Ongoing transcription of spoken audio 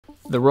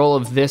The role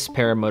of this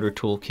Paramotor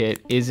toolkit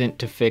isn't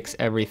to fix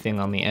everything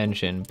on the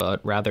engine,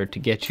 but rather to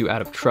get you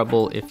out of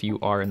trouble if you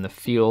are in the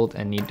field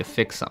and need to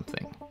fix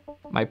something.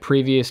 My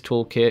previous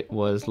toolkit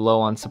was low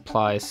on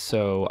supplies,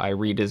 so I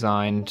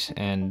redesigned,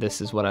 and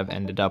this is what I've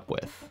ended up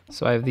with.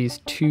 So I have these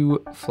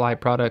two Fly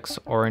Products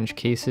orange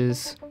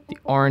cases. The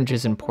orange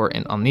is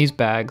important on these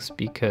bags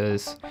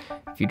because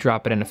if you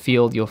drop it in a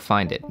field, you'll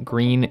find it.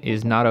 Green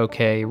is not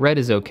okay, red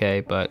is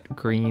okay, but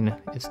green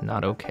is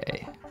not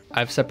okay.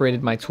 I've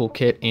separated my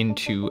toolkit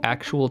into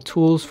actual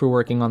tools for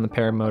working on the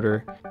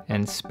Paramotor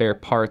and spare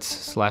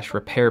parts /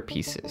 repair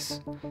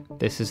pieces.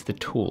 This is the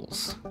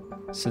tools.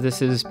 So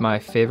this is my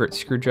favorite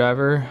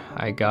screwdriver.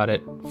 I got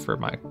it for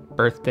my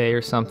birthday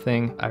or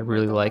something. I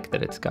really like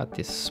that it's got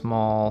this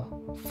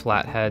small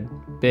flathead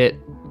bit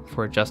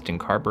for adjusting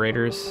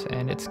carburetors,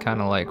 and it's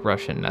kind of like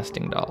Russian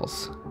nesting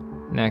dolls.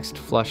 Next,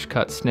 flush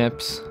cut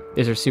snips.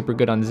 These are super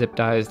good on zip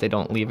ties. They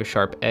don't leave a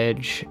sharp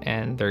edge,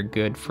 and they're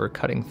good for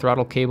cutting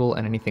throttle cable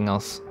and anything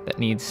else that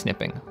needs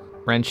snipping.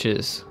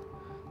 Wrenches.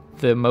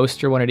 The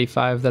Moster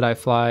 185 that I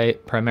fly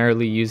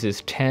primarily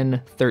uses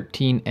 10,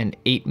 13, and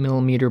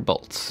 8mm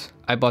bolts.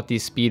 I bought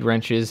these speed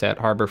wrenches at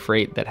Harbor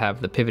Freight that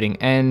have the pivoting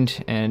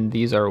end, and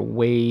these are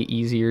way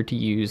easier to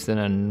use than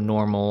a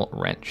normal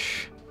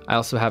wrench. I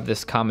also have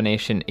this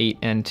combination 8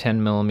 and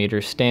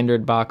 10mm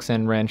standard box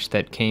end wrench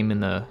that came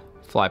in the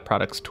Fly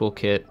Products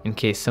toolkit in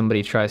case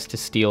somebody tries to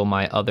steal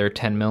my other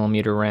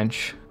 10mm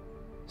wrench.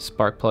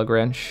 Spark plug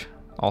wrench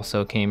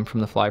also came from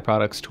the Fly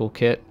Products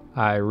toolkit.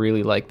 I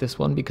really like this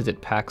one because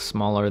it packs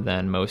smaller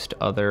than most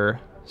other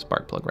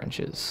spark plug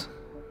wrenches.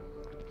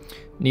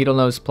 Needle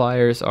nose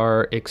pliers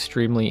are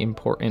extremely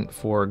important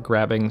for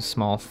grabbing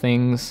small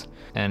things,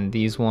 and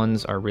these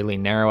ones are really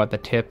narrow at the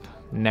tip.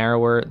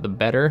 Narrower, the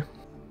better.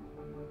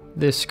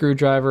 This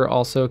screwdriver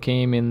also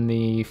came in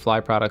the Fly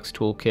Products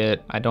toolkit.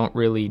 I don't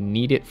really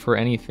need it for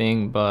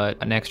anything,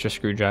 but an extra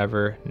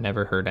screwdriver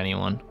never hurt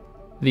anyone.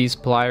 These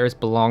pliers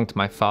belong to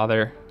my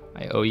father.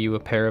 I owe you a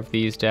pair of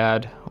these,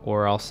 Dad,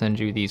 or I'll send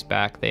you these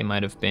back. They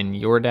might have been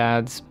your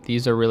dad's.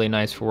 These are really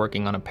nice for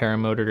working on a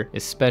Paramotor,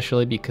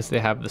 especially because they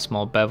have the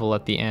small bevel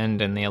at the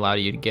end and they allow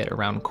you to get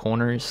around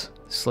corners.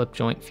 The slip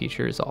joint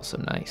feature is also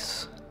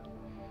nice.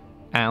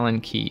 Allen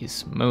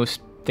keys.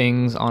 Most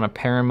things on a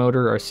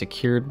Paramotor are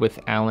secured with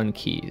Allen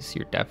keys.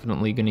 You're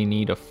definitely going to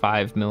need a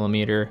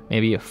 5mm,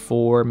 maybe a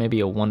 4,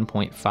 maybe a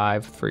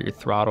 1.5 for your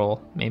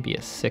throttle, maybe a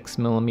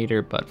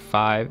 6mm, but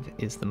 5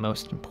 is the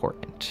most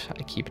important.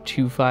 I keep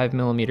 2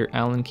 5mm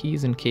Allen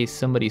keys in case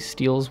somebody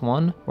steals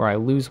one, or I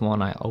lose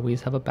one. I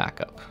always have a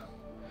backup.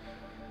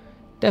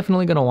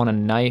 Definitely going to want a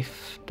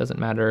knife. Doesn't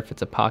matter if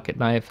it's a pocket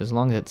knife, as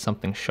long as it's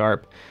something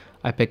sharp.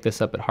 I picked this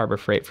up at Harbor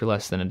Freight for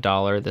less than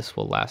 $1. This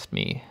will last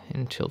me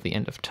until the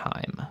end of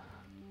time.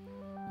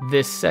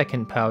 This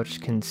second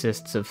pouch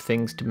consists of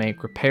things to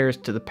make repairs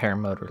to the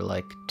Paramotor,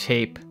 like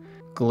tape,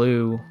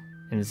 glue,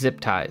 and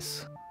zip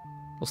ties.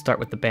 We'll start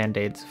with the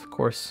band-aids, of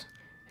course.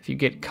 If you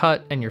get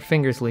cut and your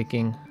finger's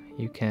leaking,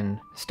 you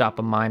can stop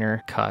a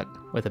minor cut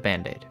with a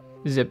band-aid.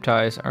 Zip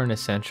ties are an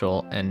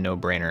essential and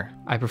no-brainer.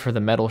 I prefer the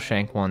metal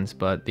shank ones,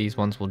 but these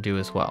ones will do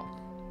as well.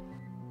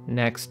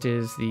 Next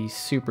is the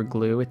super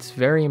glue. It's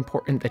very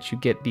important that you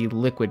get the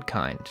liquid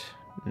kind,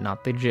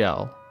 not the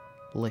gel,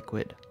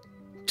 liquid.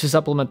 To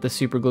supplement the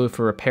super glue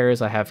for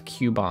repairs, I have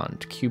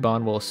Q-Bond.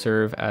 Q-Bond will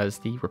serve as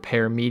the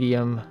repair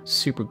medium.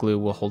 Super glue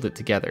will hold it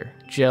together.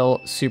 Gel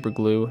super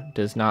glue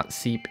does not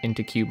seep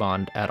into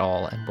Q-Bond at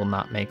all and will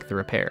not make the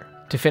repair.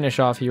 To finish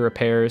off your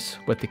repairs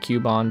with the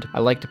Q-Bond,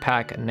 I like to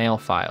pack a nail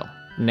file.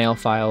 Nail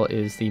file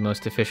is the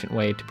most efficient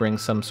way to bring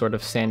some sort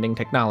of sanding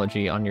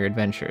technology on your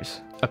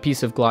adventures. A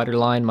piece of glider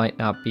line might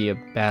not be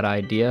a bad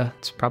idea.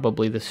 It's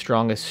probably the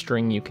strongest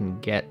string you can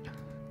get.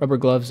 Rubber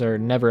gloves are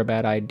never a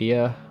bad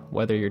idea,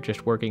 whether you're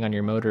just working on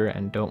your motor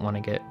and don't want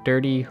to get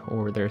dirty,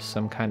 or there's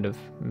some kind of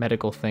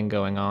medical thing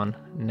going on.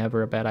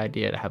 Never a bad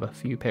idea to have a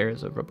few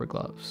pairs of rubber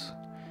gloves.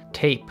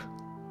 Tape.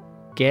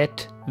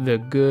 Get the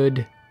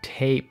good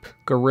tape.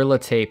 Gorilla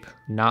tape.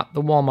 Not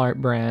the Walmart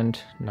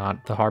brand,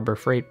 not the Harbor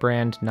Freight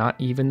brand, not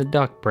even the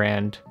Duck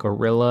brand.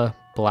 Gorilla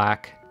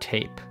black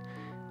tape.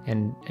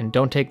 And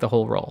don't take the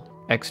whole roll.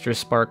 Extra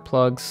spark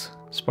plugs.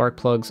 Spark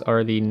plugs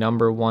are the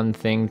 #1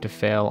 thing to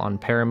fail on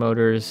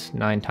Paramotors.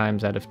 9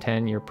 times out of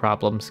 10, your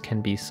problems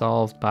can be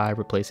solved by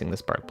replacing the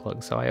spark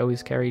plug, so I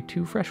always carry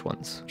 2 fresh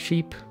ones.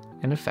 Cheap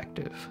and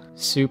effective.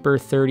 Super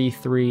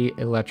 33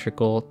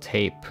 electrical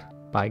tape.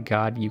 By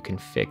God, you can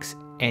fix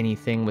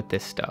anything with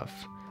this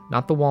stuff.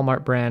 Not the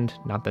Walmart brand,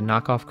 not the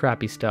knockoff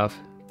crappy stuff.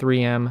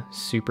 3M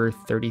Super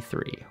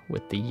 33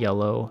 with the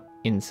yellow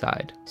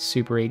inside.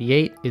 Super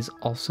 88 is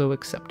also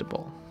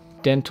acceptable.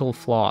 Dental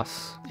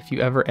floss. If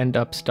you ever end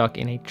up stuck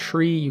in a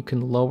tree, you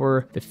can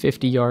lower the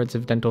 50 yards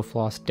of dental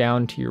floss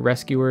down to your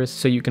rescuers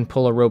so you can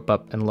pull a rope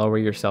up and lower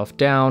yourself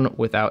down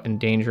without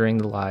endangering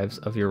the lives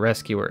of your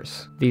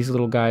rescuers. These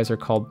little guys are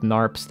called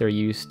NARPs. They're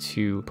used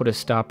to put a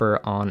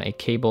stopper on a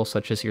cable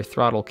such as your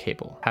throttle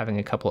cable. Having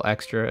a couple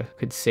extra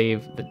could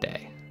save the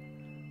day.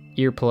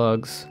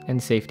 Earplugs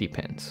and safety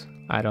pins.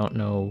 I don't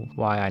know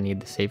why I need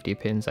the safety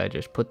pins, I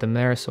just put them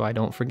there so I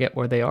don't forget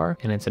where they are,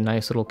 and it's a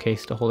nice little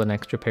case to hold an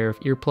extra pair of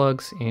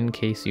earplugs in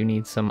case you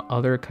need some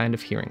other kind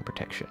of hearing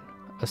protection.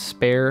 A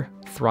spare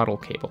throttle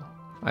cable.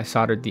 I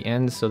soldered the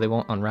ends so they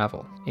won't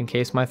unravel. In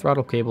case my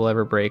throttle cable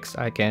ever breaks,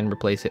 I can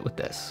replace it with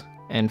this.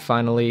 And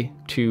finally,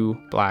 2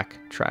 black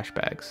trash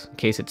bags. In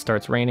case it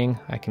starts raining,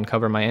 I can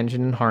cover my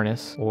engine in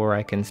harness, or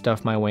I can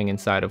stuff my wing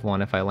inside of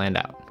one if I land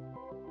out.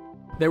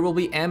 There will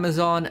be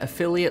Amazon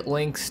affiliate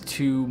links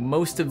to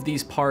most of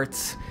these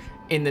parts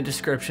in the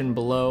description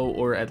below,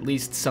 or at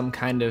least some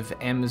kind of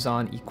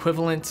Amazon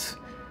equivalent.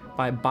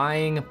 By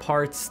buying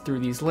parts through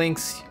these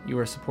links, you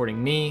are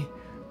supporting me,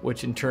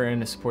 which in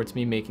turn supports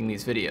me making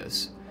these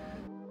videos.